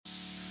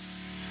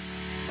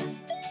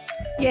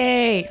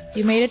Yay!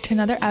 You made it to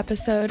another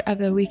episode of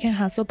the Weekend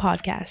Hustle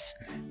podcast.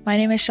 My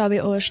name is Shelby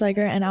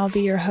Oeschlager, and I'll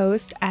be your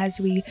host as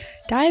we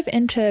dive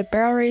into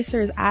barrel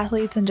racers,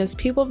 athletes, and just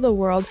people of the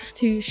world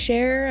to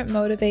share,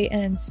 motivate,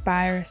 and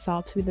inspire us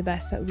all to be the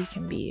best that we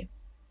can be.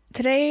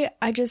 Today,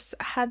 I just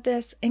had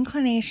this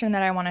inclination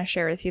that I want to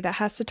share with you that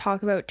has to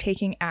talk about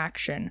taking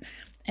action.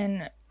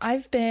 And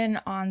I've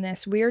been on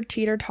this weird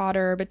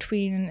teeter-totter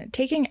between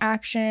taking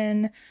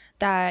action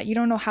that you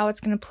don't know how it's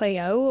going to play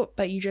out,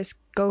 but you just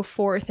go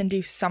forth and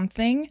do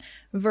something,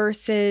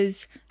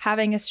 versus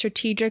having a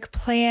strategic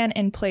plan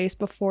in place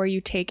before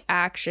you take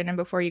action and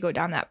before you go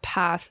down that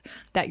path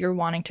that you're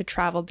wanting to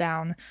travel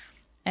down,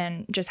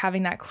 and just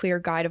having that clear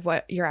guide of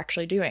what you're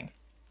actually doing.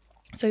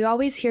 So you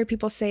always hear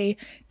people say,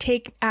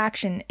 take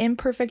action.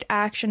 Imperfect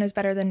action is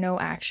better than no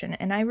action.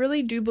 And I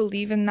really do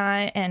believe in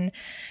that. And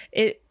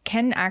it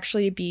can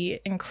actually be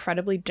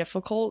incredibly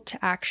difficult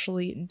to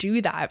actually do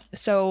that.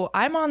 So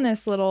I'm on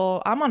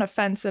a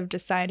fence of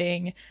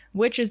deciding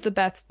which is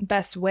the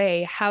best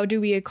way. How do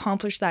we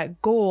accomplish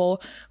that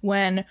goal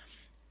when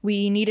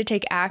we need to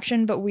take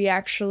action, but we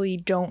actually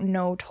don't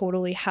know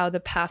totally how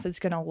the path is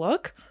going to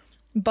look?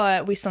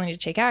 But we still need to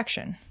take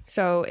action.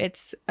 So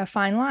it's a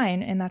fine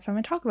line, and that's what I'm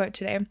going to talk about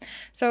today.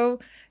 So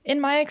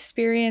in my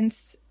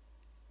experience,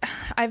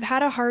 I've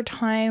had a hard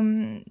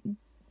time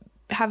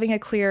having a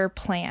clear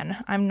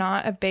plan. I'm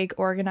not a big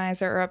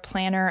organizer or a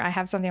planner. I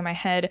have something in my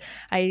head.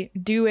 I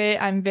do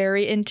it. I'm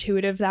very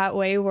intuitive that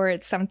way, where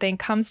it's something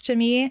comes to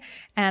me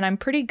and I'm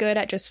pretty good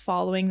at just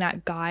following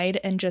that guide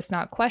and just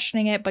not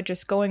questioning it, but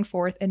just going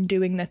forth and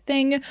doing the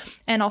thing,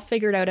 and I'll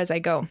figure it out as I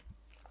go.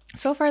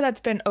 So far,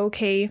 that's been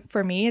okay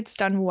for me. It's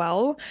done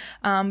well.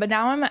 But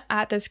now I'm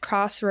at this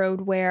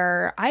crossroad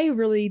where I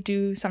really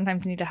do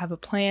sometimes need to have a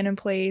plan in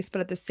place,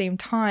 but at the same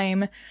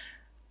time,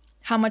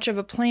 how much of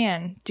a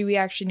plan do we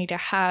actually need to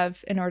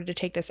have in order to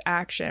take this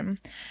action?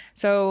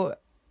 So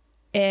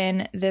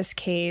in this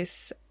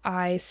case,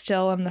 I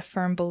still am the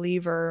firm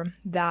believer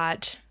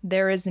that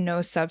there is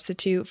no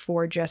substitute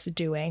for just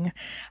doing.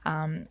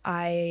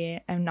 I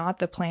am not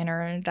the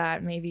planner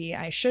that maybe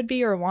I should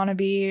be or want to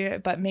be,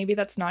 but maybe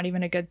that's not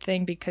even a good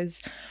thing,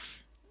 because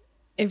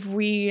if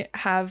we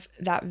have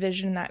that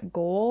vision, that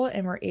goal,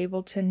 and we're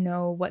able to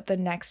know what the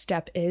next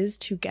step is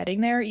to getting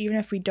there, even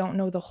if we don't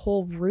know the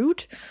whole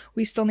route,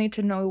 we still need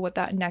to know what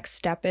that next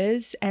step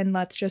is. And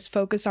let's just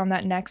focus on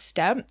that next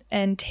step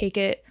and take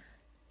it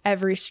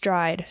every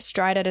stride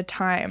at a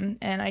time.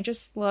 And I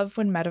just love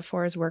when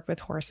metaphors work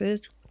with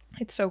horses.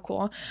 It's so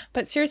cool.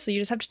 But seriously,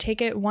 you just have to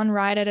take it one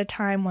ride at a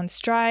time, one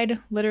stride.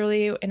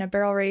 Literally, in a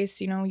barrel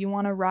race, you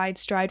want to ride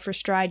stride for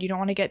stride. You don't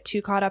want to get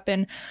too caught up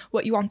in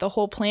what you want the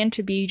whole plan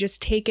to be.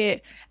 Just take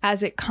it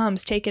as it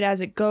comes, take it as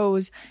it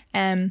goes.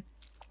 And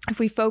if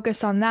we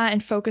focus on that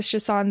and focus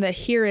just on the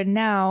here and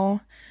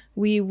now,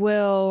 we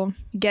will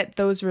get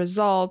those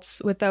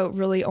results without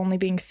really only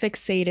being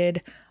fixated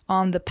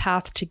on the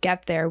path to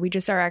get there. We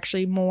just are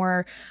actually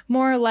more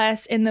or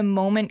less in the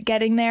moment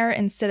getting there,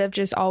 instead of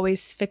just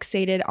always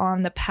fixated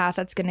on the path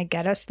that's going to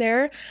get us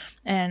there.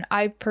 And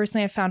I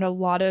personally have found a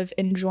lot of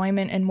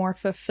enjoyment and more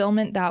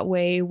fulfillment that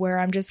way, where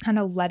I'm just kind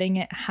of letting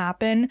it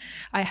happen.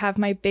 I have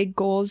my big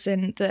goals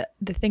and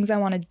the things I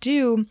want to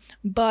do,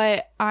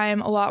 but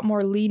I'm a lot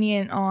more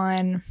lenient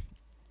on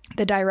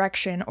the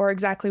direction or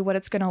exactly what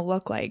it's going to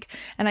look like.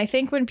 And I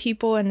think when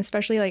people, and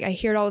especially I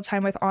hear it all the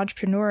time with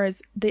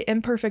entrepreneurs, the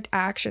imperfect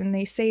action,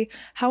 they say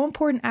how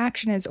important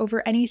action is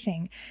over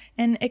anything.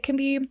 And it can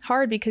be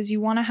hard because you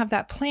want to have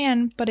that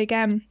plan. But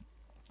again,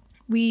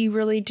 we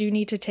really do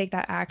need to take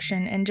that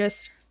action and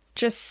just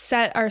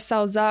set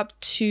ourselves up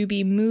to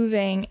be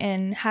moving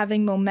and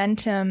having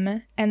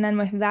momentum. And then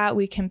with that,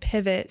 we can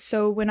pivot.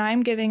 So when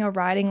I'm giving a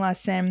riding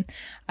lesson,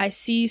 I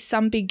see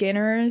some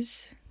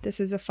beginners. This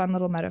is a fun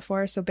little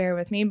metaphor, so bear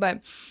with me,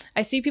 but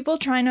I see people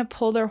trying to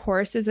pull their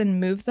horses and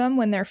move them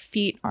when their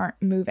feet aren't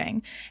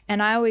moving.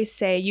 And I always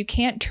say you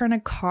can't turn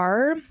a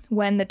car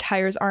when the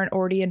tires aren't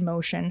already in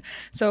motion.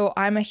 So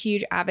I'm a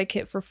huge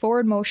advocate for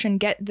forward motion.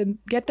 Get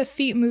the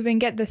feet moving,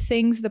 get the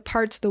things, the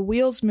parts, the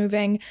wheels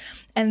moving,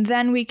 and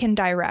then we can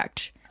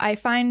direct. I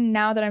find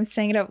now that I'm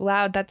saying it out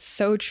loud, that's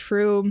so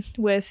true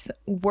with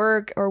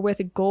work or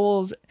with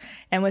goals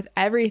and with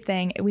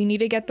everything. We need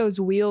to get those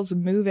wheels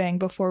moving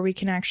before we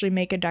can actually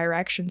make a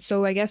direction.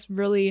 So I guess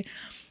really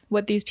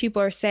what these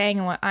people are saying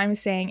and what I'm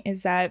saying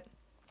is that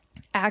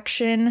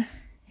action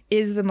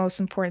is the most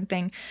important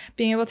thing.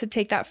 Being able to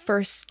take that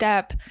first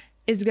step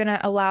is going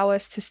to allow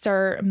us to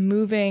start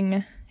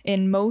moving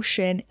in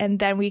motion, and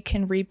then we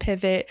can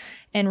repivot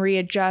and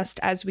readjust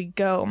as we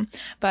go.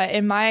 But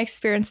in my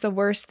experience, the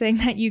worst thing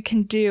that you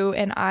can do,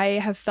 and I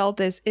have felt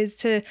this, is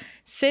to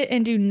sit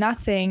and do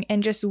nothing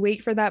and just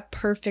wait for that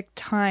perfect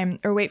time,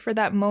 or wait for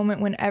that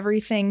moment when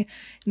everything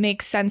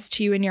makes sense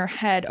to you in your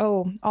head.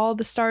 Oh, all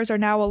the stars are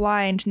now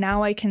aligned.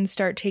 Now I can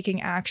start taking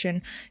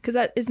action, because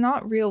that is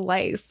not real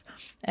life.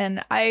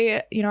 And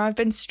I've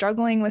been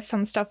struggling with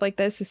some stuff like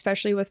this,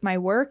 especially with my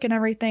work and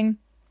everything.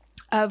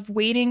 of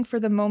waiting for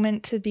the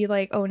moment to be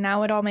like, oh,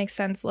 now it all makes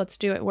sense, let's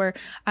do it, where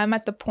I'm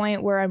at the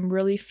point where I'm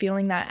really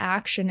feeling that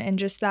action, and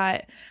just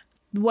that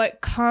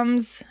what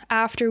comes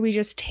after we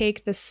just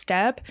take the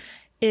step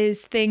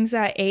is things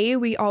that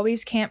we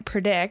always can't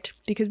predict,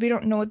 because we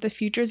don't know what the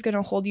future is going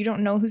to hold. You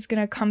don't know who's going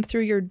to come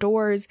through your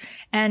doors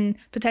and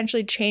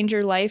potentially change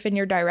your life and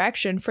your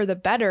direction for the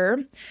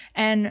better.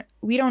 And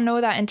we don't know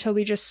that until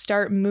we just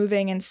start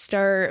moving and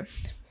start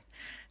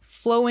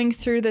flowing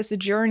through this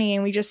journey,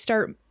 and we just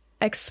start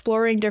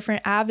exploring different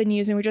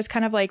avenues. And we're just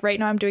kind of like, right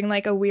now I'm doing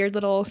like a weird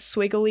little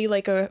swiggly,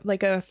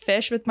 like a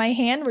fish with my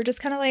hand. We're just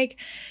kind of like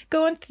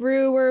going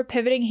through, we're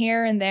pivoting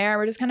here and there,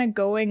 we're just kind of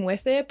going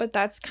with it. But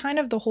that's kind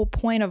of the whole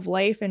point of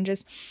life. And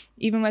just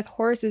even with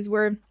horses,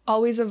 we're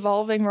always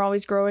evolving, we're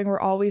always growing, we're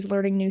always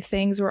learning new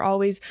things, we're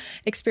always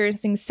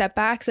experiencing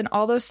setbacks, and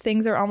all those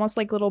things are almost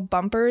like little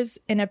bumpers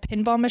in a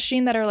pinball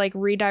machine that are like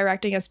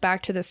redirecting us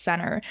back to the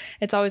center.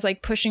 It's always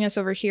like pushing us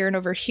over here and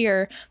over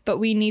here, but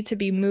we need to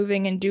be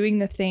moving and doing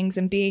the things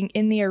and being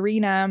in the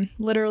arena,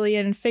 literally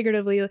and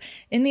figuratively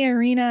in the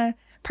arena,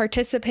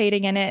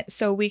 participating in it,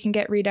 so we can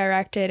get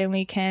redirected and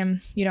we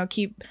can,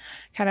 keep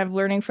kind of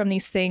learning from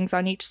these things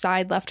on each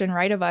side, left and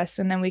right of us,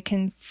 and then we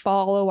can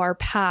follow our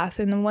path.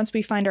 And then once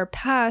we find our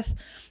path,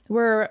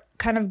 we're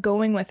kind of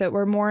going with it,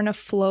 we're more in a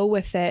flow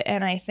with it.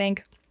 And I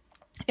think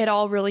it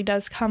all really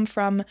does come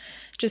from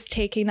just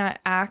taking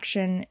that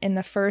action in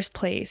the first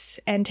place,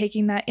 and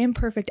taking that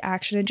imperfect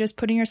action and just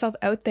putting yourself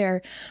out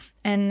there,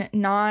 and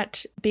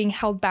not being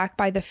held back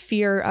by the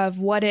fear of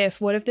what if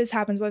this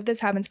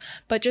happens,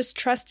 but just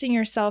trusting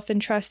yourself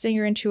and trusting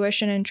your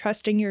intuition and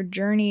trusting your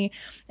journey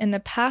and the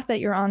path that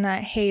you're on,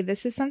 that, hey,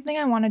 this is something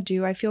I want to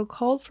do. I feel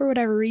called for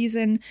whatever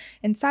reason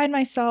inside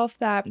myself,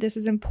 that this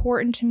is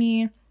important to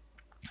me.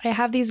 I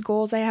have these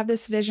goals. I have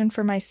this vision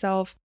for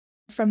myself.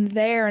 From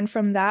there, and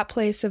from that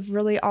place of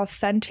really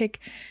authentic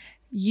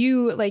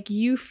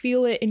you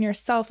feel it in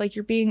yourself, like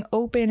you're being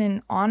open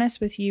and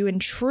honest with you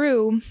and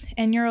true,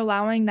 and you're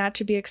allowing that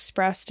to be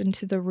expressed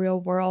into the real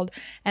world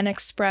and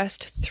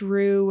expressed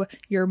through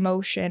your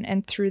motion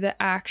and through the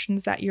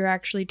actions that you're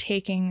actually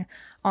taking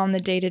on the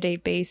day-to-day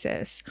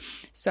basis.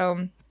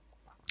 So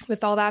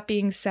with all that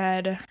being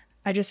said,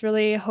 I just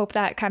really hope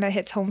that kind of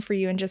hits home for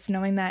you, and just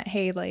knowing that,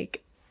 hey,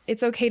 like,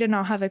 it's okay to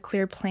not have a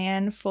clear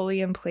plan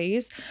fully in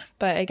place.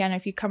 But again,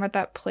 if you come at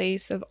that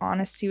place of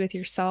honesty with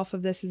yourself,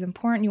 of this is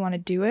important, you want to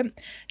do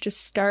it, just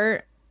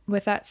start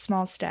with that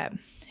small step.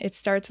 It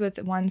starts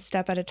with one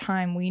step at a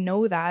time. We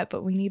know that,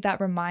 but we need that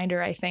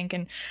reminder, I think.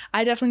 And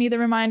I definitely need the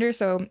reminder.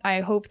 So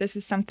I hope this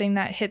is something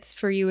that hits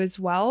for you as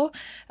well,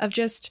 of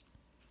just,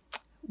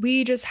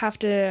 we just have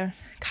to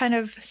kind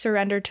of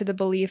surrender to the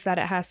belief that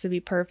it has to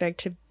be perfect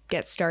to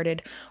get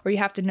started, or you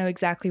have to know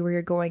exactly where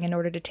you're going in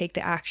order to take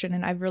the action.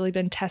 And I've really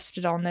been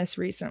tested on this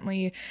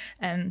recently,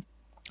 and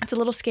it's a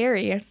little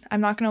scary. I'm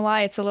not going to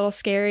lie. It's a little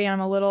scary. I'm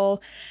a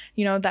little,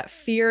 that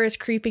fear is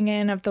creeping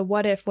in of the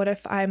what if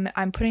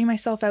I'm putting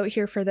myself out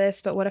here for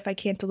this, but what if I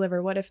can't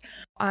deliver? What if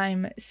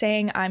I'm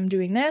saying I'm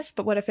doing this,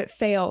 but what if it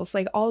fails?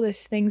 Like all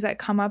these things that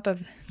come up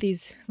of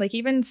these, like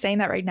even saying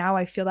that right now,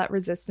 I feel that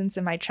resistance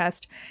in my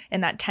chest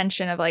and that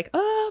tension of like,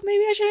 oh,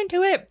 maybe I shouldn't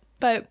do it.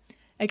 But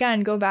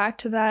again, go back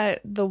to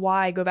the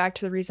why, go back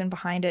to the reason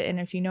behind it. And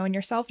if you know in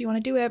yourself you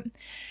want to do it,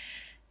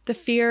 the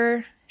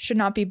fear should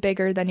not be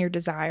bigger than your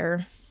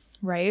desire,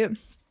 right?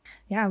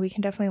 Yeah, we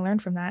can definitely learn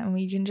from that. And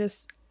we can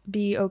just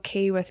be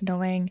okay with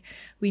knowing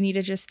we need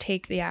to just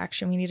take the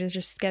action. We need to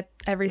just get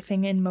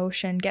everything in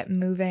motion, get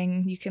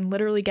moving. You can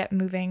literally get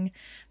moving.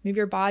 Move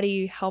your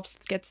body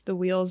gets the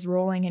wheels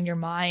rolling in your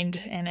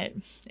mind. And it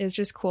is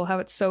just cool how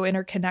it's so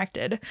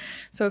interconnected.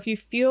 So if you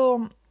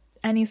feel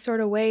any sort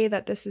of way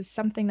that this is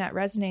something that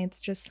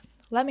resonates, just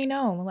let me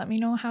know. Let me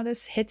know how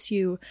this hits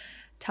you.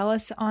 Tell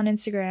us on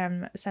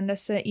Instagram, send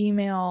us an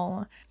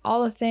email,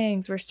 all the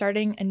things. We're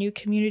starting a new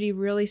community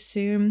really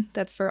soon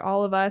that's for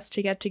all of us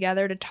to get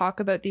together to talk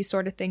about these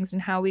sort of things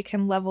and how we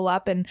can level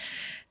up and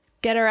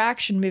get our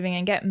action moving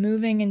and get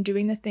moving and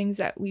doing the things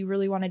that we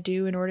really want to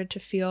do in order to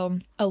feel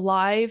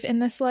alive in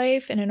this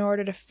life, and in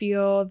order to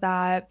feel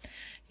that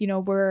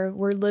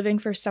we're living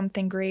for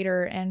something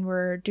greater, and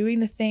we're doing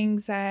the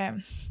things that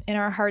in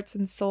our hearts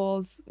and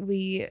souls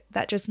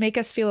that just make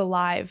us feel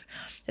alive.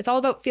 It's all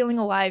about feeling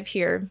alive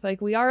here. Like,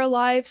 we are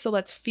alive, so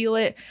let's feel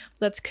it.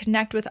 Let's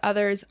connect with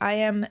others. I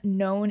am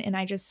known, and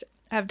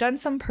I've done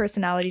some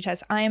personality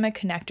tests. I am a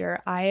connector.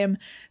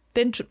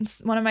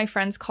 One of my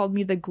friends called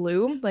me the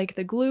glue, like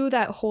the glue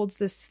that holds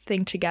this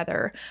thing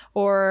together.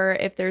 Or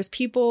if there's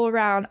people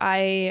around,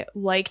 I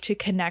like to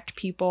connect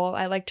people.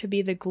 I like to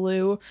be the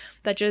glue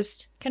that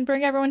just can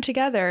bring everyone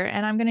together.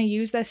 And I'm going to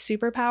use this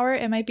superpower.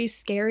 It might be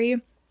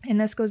scary.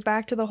 And this goes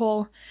back to the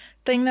whole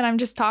thing that I'm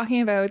just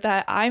talking about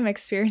that I'm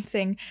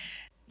experiencing.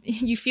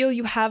 You feel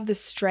you have the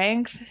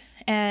strength,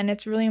 and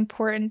it's really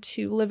important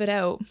to live it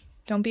out.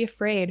 Don't be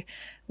afraid.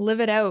 Live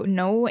it out.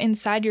 Know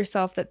inside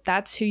yourself that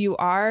that's who you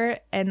are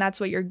and that's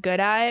what you're good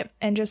at,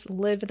 and just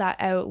live that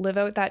out. Live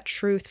out that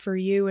truth for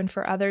you and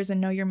for others, and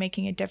know you're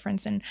making a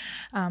difference. And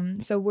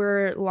so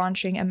we're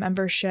launching a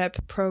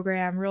membership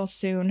program real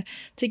soon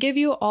to give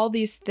you all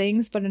these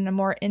things, but in a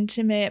more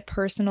intimate,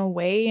 personal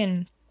way,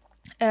 and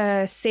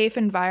a safe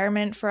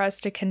environment for us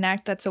to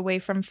connect that's away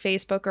from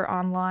Facebook or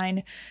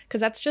online, because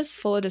that's just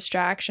full of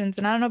distractions.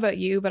 And I don't know about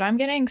you, but I'm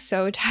getting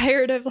so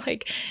tired of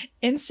like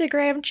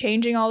Instagram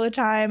changing all the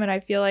time, and I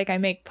feel like I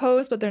make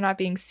posts but they're not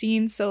being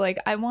seen. So like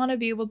I want to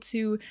be able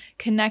to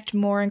connect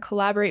more and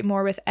collaborate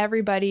more with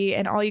everybody,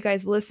 and all you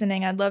guys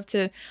listening. I'd love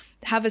to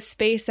have a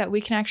space that we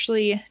can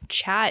actually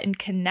chat and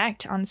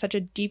connect on such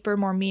a deeper,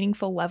 more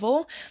meaningful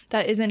level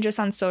that isn't just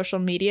on social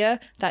media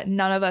that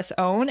none of us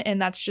own,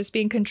 and that's just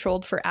being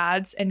controlled for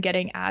ads and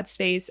getting ad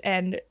space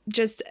and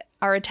just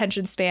our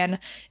attention span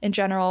in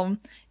general.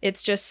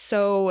 It's just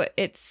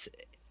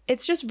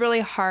it's just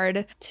really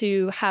hard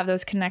to have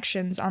those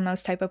connections on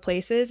those type of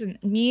places. And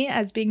me,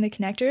 as being the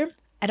connector,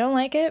 I don't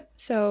like it.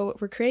 So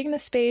we're creating the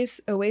space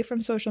away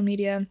from social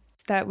media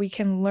that we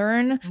can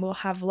learn. We'll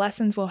have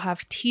lessons, we'll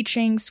have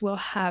teachings, we'll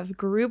have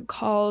group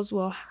calls,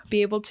 we'll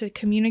be able to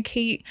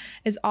communicate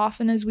as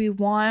often as we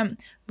want.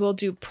 We'll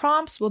do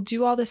prompts, we'll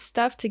do all this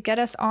stuff to get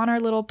us on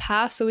our little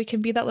path so we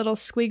can be that little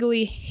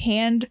squiggly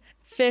hand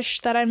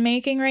fish that I'm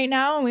making right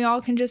now, and we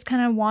all can just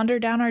kind of wander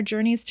down our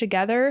journeys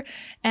together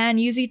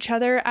and use each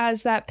other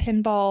as that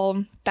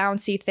pinball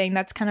bouncy thing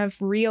that's kind of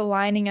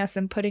realigning us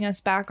and putting us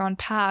back on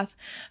path.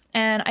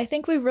 And I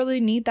think we really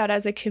need that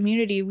as a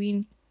community.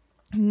 We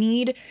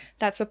need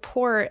that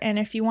support, and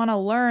if you want to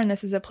learn,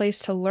 this is a place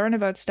to learn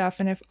about stuff.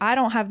 And if I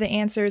don't have the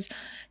answers,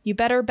 you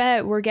better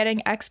bet we're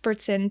getting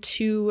experts in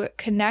to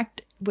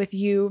connect with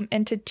you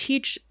and to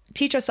teach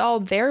us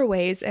all their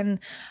ways. And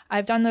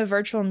I've done the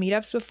virtual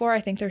meetups before. I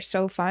think they're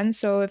so fun.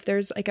 So if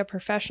there's like a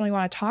professional you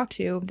want to talk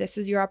to, this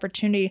is your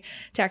opportunity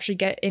to actually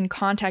get in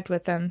contact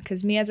with them.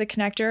 Because me as a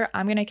connector,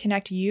 I'm going to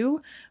connect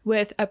you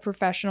with a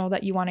professional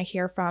that you want to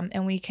hear from,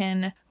 and we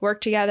can work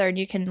together, and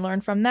you can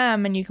learn from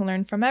them, and you can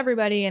learn from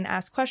everybody and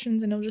ask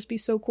questions, and it'll just be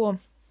so cool.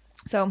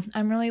 So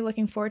I'm really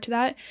looking forward to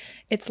that.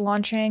 It's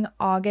launching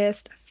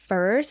August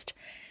 1st.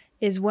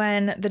 Is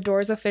when the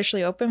doors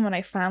officially open, when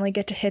I finally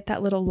get to hit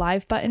that little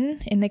live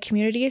button in the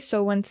community.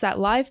 So once that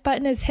live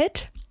button is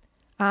hit,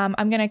 I'm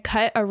going to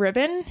cut a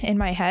ribbon in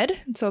my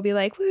head. And so I'll be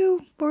like,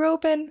 woo, we're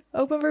open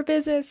for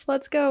business.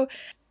 Let's go.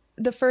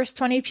 The first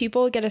 20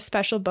 people get a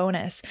special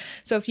bonus.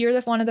 So if you're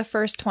one of the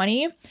first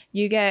 20,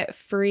 you get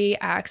free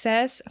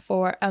access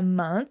for a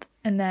month.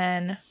 And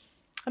then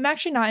I'm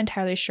actually not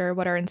entirely sure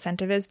what our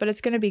incentive is, but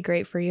it's going to be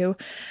great for you.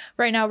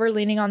 Right now, we're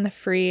leaning on the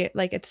free,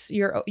 like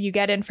you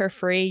get in for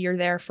free, you're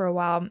there for a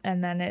while,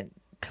 and then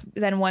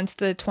once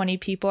the 20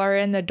 people are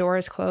in, the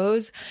doors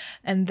close,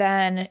 and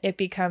then it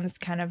becomes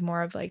kind of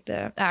more of like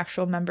the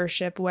actual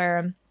membership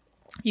where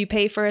you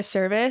pay for a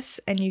service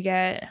and you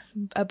get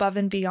above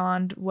and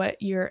beyond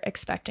what you're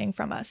expecting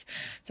from us.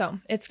 So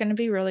it's going to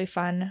be really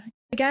fun.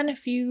 Again,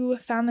 if you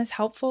found this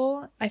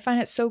helpful, I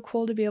find it so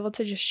cool to be able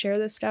to just share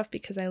this stuff,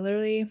 because I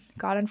literally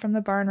got in from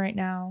the barn right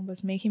now,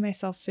 was making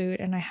myself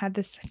food, and I had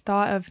this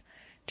thought of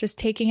just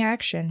taking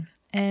action,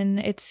 and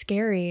it's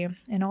scary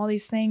and all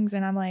these things,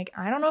 and I'm like,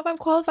 I don't know if I'm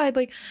qualified.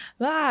 Like,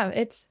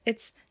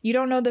 it's you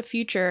don't know the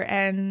future,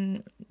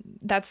 and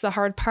that's the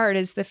hard part.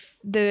 Is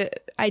the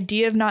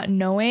idea of not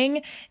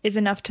knowing is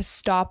enough to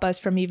stop us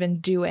from even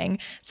doing.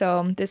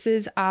 So this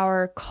is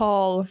our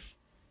call.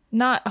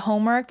 Not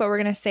homework, but we're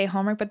going to say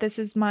homework, but this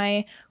is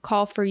my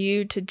call for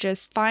you to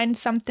just find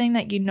something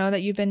that you know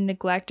that you've been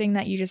neglecting,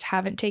 that you just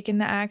haven't taken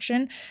the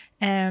action,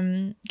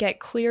 and get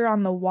clear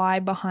on the why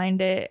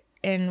behind it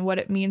and what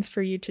it means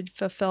for you to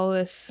fulfill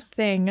this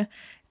thing,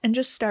 and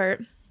just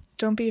start.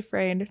 Don't be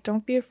afraid.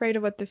 Don't be afraid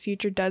of what the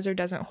future does or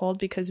doesn't hold,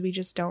 because we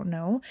just don't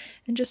know.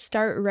 And just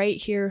start right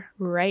here,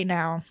 right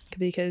now,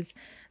 because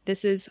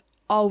this is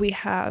all we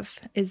have,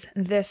 is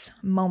this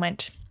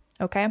moment.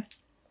 Okay?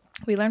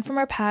 We learn from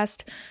our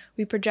past,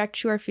 we project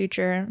to our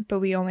future,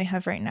 but we only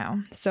have right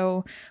now.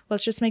 So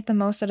let's just make the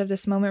most out of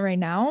this moment right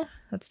now.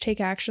 Let's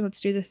take action.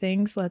 Let's do the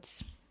things.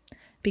 Let's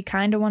be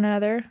kind to one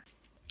another.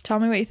 Tell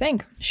me what you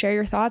think. Share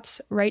your thoughts.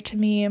 Write to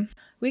me.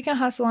 We Can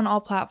Hustle on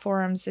all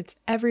platforms. It's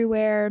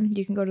everywhere.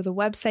 You can go to the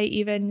website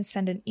even,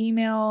 send an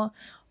email,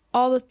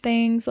 all the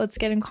things. Let's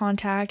get in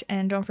contact.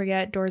 And don't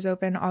forget, doors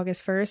open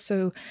August 1st.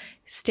 So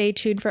stay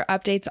tuned for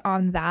updates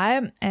on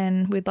that.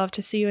 And we'd love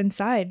to see you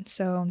inside.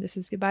 So this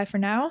is goodbye for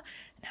now.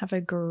 And have a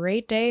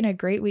great day and a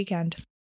great weekend.